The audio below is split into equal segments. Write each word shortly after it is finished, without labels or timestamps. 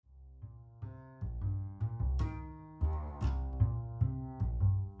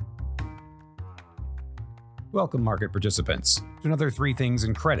Welcome, market participants, to another Three Things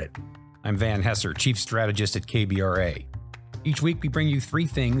in Credit. I'm Van Hesser, Chief Strategist at KBRA. Each week, we bring you three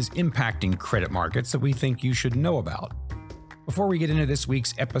things impacting credit markets that we think you should know about. Before we get into this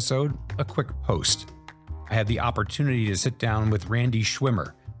week's episode, a quick post. I had the opportunity to sit down with Randy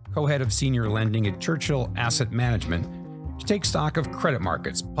Schwimmer, co-head of senior lending at Churchill Asset Management, to take stock of credit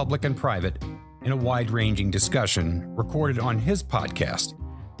markets, public and private, in a wide-ranging discussion recorded on his podcast,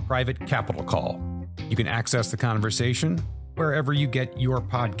 Private Capital Call. You can access the conversation wherever you get your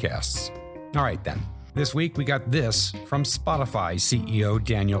podcasts. All right, then. This week, we got this from Spotify CEO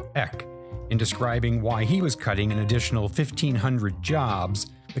Daniel Ek in describing why he was cutting an additional 1,500 jobs,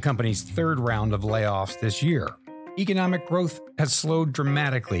 the company's third round of layoffs this year. Economic growth has slowed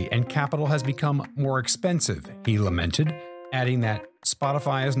dramatically and capital has become more expensive, he lamented, adding that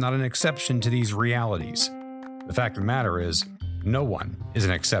Spotify is not an exception to these realities. The fact of the matter is, no one is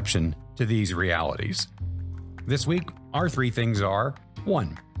an exception to these realities. This week, our three things are: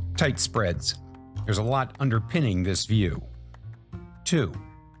 1. Tight spreads. There's a lot underpinning this view. 2.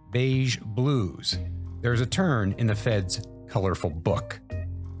 Beige blues. There's a turn in the Fed's colorful book.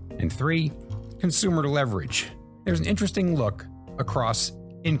 And 3. Consumer leverage. There's an interesting look across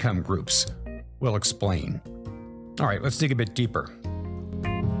income groups. We'll explain. All right, let's dig a bit deeper.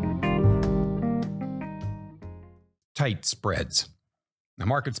 Tight spreads. The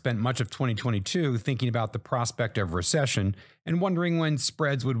market spent much of 2022 thinking about the prospect of recession and wondering when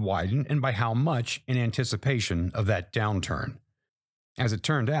spreads would widen and by how much in anticipation of that downturn. As it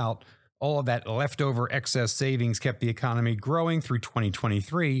turned out, all of that leftover excess savings kept the economy growing through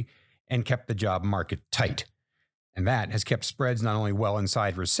 2023 and kept the job market tight. And that has kept spreads not only well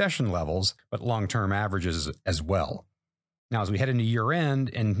inside recession levels, but long-term averages as well. Now, as we head into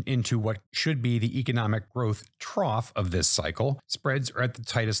year-end and into what should be the economic growth trough of this cycle, spreads are at the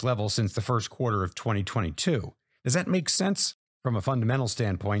tightest level since the first quarter of 2022. Does that make sense? From a fundamental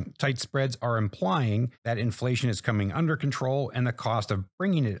standpoint, tight spreads are implying that inflation is coming under control and the cost of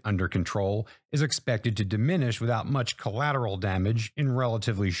bringing it under control is expected to diminish without much collateral damage in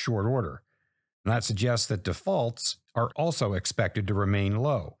relatively short order. And that suggests that defaults are also expected to remain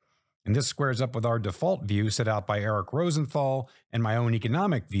low. And this squares up with our default view set out by Eric Rosenthal and my own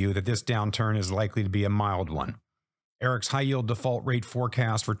economic view that this downturn is likely to be a mild one. Eric's high-yield default rate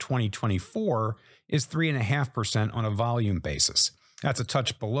forecast for 2024 is 3.5% on a volume basis. That's a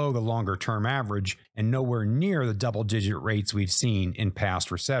touch below the longer-term average and nowhere near the double-digit rates we've seen in past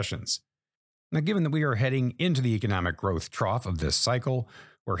recessions. Now, given that we are heading into the economic growth trough of this cycle,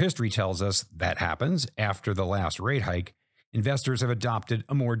 where history tells us that happens after the last rate hike, investors have adopted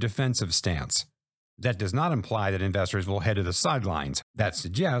a more defensive stance. That does not imply that investors will head to the sidelines. That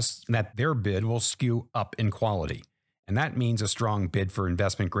suggests that their bid will skew up in quality. And that means a strong bid for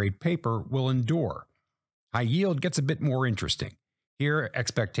investment-grade paper will endure. High yield gets a bit more interesting. Here,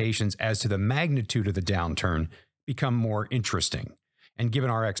 expectations as to the magnitude of the downturn become more interesting. And given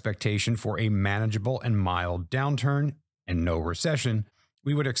our expectation for a manageable and mild downturn and no recession,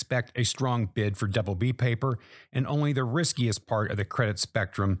 we would expect a strong bid for BB paper, and only the riskiest part of the credit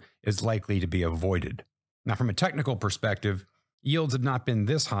spectrum is likely to be avoided. Now, from a technical perspective, yields have not been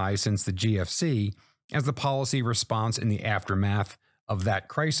this high since the GFC, as the policy response in the aftermath of that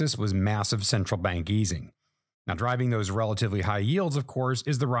crisis was massive central bank easing. Now, driving those relatively high yields, of course,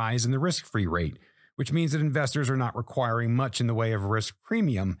 is the rise in the risk-free rate, which means that investors are not requiring much in the way of risk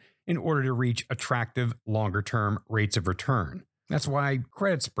premium in order to reach attractive longer-term rates of return. That's why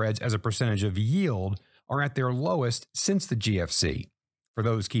credit spreads as a percentage of yield are at their lowest since the GFC. For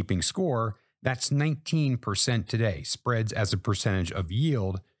those keeping score, that's 19% today, spreads as a percentage of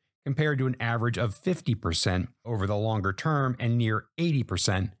yield, compared to an average of 50% over the longer term and near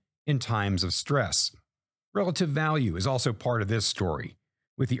 80% in times of stress. Relative value is also part of this story.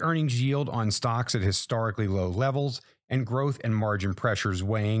 With the earnings yield on stocks at historically low levels and growth and margin pressures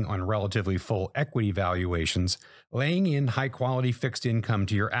weighing on relatively full equity valuations, laying in high-quality fixed income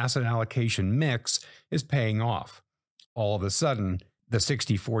to your asset allocation mix is paying off. All of a sudden, the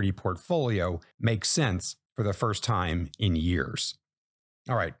 60-40 portfolio makes sense for the first time in years.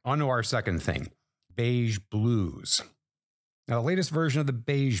 All right, on to our second thing, beige blues. Now, the latest version of the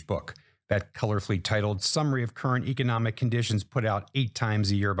Beige book, that colorfully titled Summary of Current Economic Conditions put out 8 times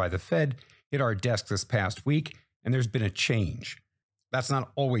a year by the Fed, hit our desk this past week, and there's been a change. That's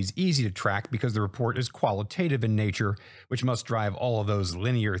not always easy to track because the report is qualitative in nature, which must drive all of those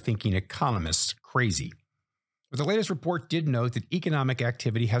linear thinking economists crazy. But the latest report did note that economic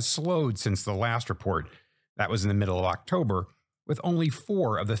activity has slowed since the last report. That was in the middle of October, with only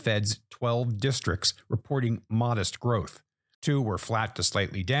 4 of the Fed's 12 districts reporting modest growth. 2 were flat to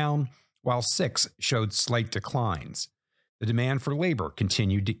slightly down, while 6 showed slight declines. The demand for labor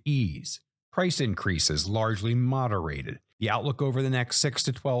continued to ease. Price increases largely moderated. The outlook over the next 6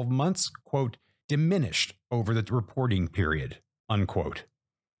 to 12 months, quote, diminished over the reporting period, unquote.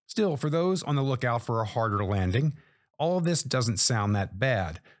 Still, for those on the lookout for a harder landing, all of this doesn't sound that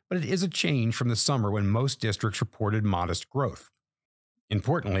bad, but it is a change from the summer when most districts reported modest growth.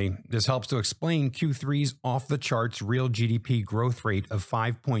 Importantly, this helps to explain Q3's off-the-charts real GDP growth rate of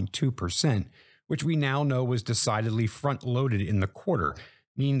 5.2%, which we now know was decidedly front-loaded in the quarter,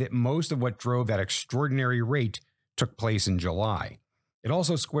 meaning that most of what drove that extraordinary rate took place in July. It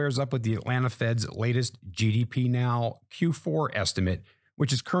also squares up with the Atlanta Fed's latest GDP Now Q4 estimate,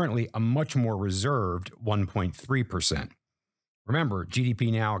 which is currently a much more reserved 1.3%. Remember,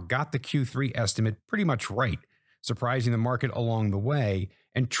 GDP Now got the Q3 estimate pretty much right, surprising the market along the way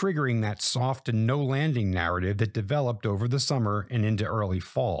and triggering that soft to no landing narrative that developed over the summer and into early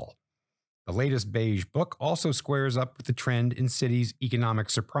fall. The latest Beige book also squares up with the trend in Citi's Economic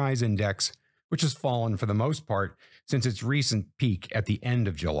Surprise Index, which has fallen for the most part since its recent peak at the end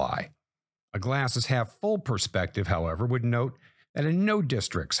of July. A glass-is-half-full perspective, however, would note that in no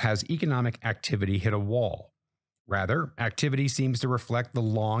districts has economic activity hit a wall. Rather, activity seems to reflect the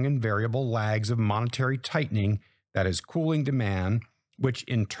long and variable lags of monetary tightening that is cooling demand, which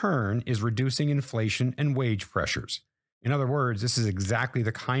in turn is reducing inflation and wage pressures. In other words, this is exactly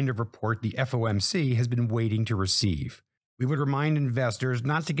the kind of report the FOMC has been waiting to receive. We would remind investors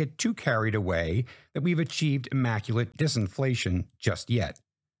not to get too carried away that we've achieved immaculate disinflation just yet.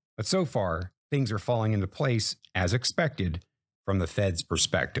 But so far, things are falling into place as expected from the Fed's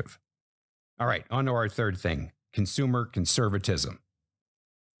perspective. All right, on to our third thing, consumer conservatism.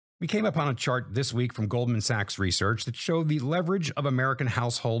 We came upon a chart this week from Goldman Sachs research that showed the leverage of American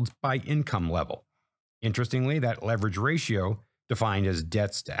households by income level. Interestingly, that leverage ratio, defined as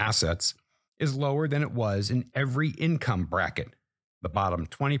debts to assets, is lower than it was in every income bracket. The bottom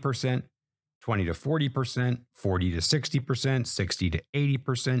 20%, 20 to 40%, 40 to 60%, 60 to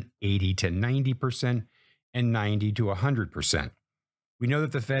 80%, 80 to 90%, and 90 to 100%. We know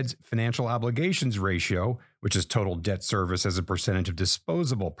that the Fed's financial obligations ratio, which is total debt service as a percentage of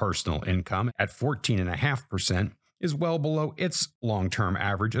disposable personal income at 14.5%, is well below its long-term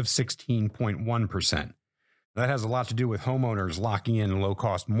average of 16.1%. That has a lot to do with homeowners locking in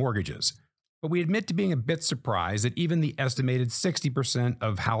low-cost mortgages. But we admit to being a bit surprised that even the estimated 60%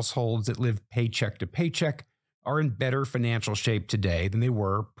 of households that live paycheck to paycheck are in better financial shape today than they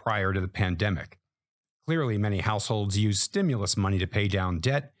were prior to the pandemic. Clearly, many households use stimulus money to pay down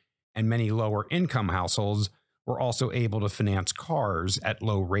debt, and many lower-income households were also able to finance cars at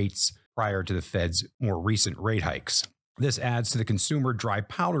low rates prior to the Fed's more recent rate hikes. This adds to the consumer dry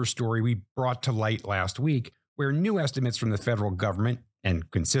powder story we brought to light last week, where new estimates from the federal government,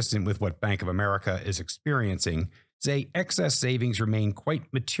 and consistent with what Bank of America is experiencing, say excess savings remain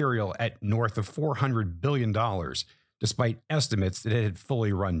quite material at north of $400 billion, despite estimates that it had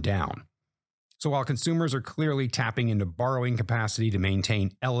fully run down. So while consumers are clearly tapping into borrowing capacity to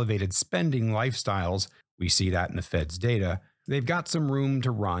maintain elevated spending lifestyles, we see that in the Fed's data, they've got some room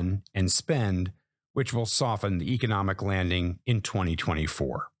to run and spend, which will soften the economic landing in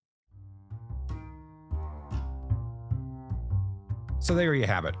 2024. So there you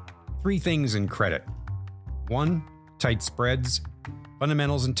have it. 3 things in credit. 1, tight spreads.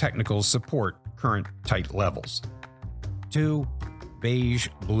 Fundamentals and technicals support current tight levels. 2, beige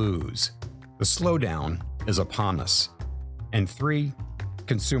blues. The slowdown is upon us. And 3,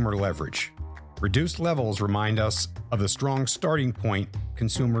 consumer leverage. Reduced levels remind us of the strong starting point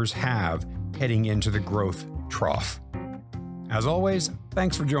consumers have heading into the growth trough. As always,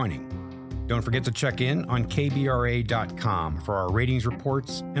 thanks for joining. Don't forget to check in on kbra.com for our ratings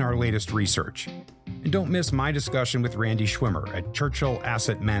reports and our latest research. And don't miss my discussion with Randy Schwimmer at Churchill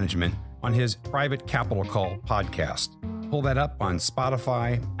Asset Management on his Private Capital Call podcast. Pull that up on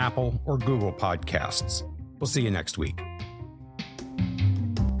Spotify, Apple, or Google Podcasts. We'll see you next week.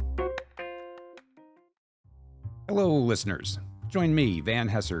 Hello, listeners. Join me, Van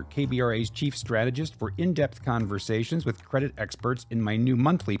Hesser, KBRA's chief strategist, for in-depth conversations with credit experts in my new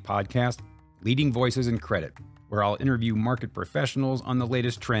monthly podcast, Leading Voices in Credit, where I'll interview market professionals on the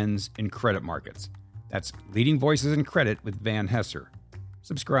latest trends in credit markets. That's Leading Voices in Credit with Van Hesser.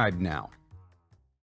 Subscribe now.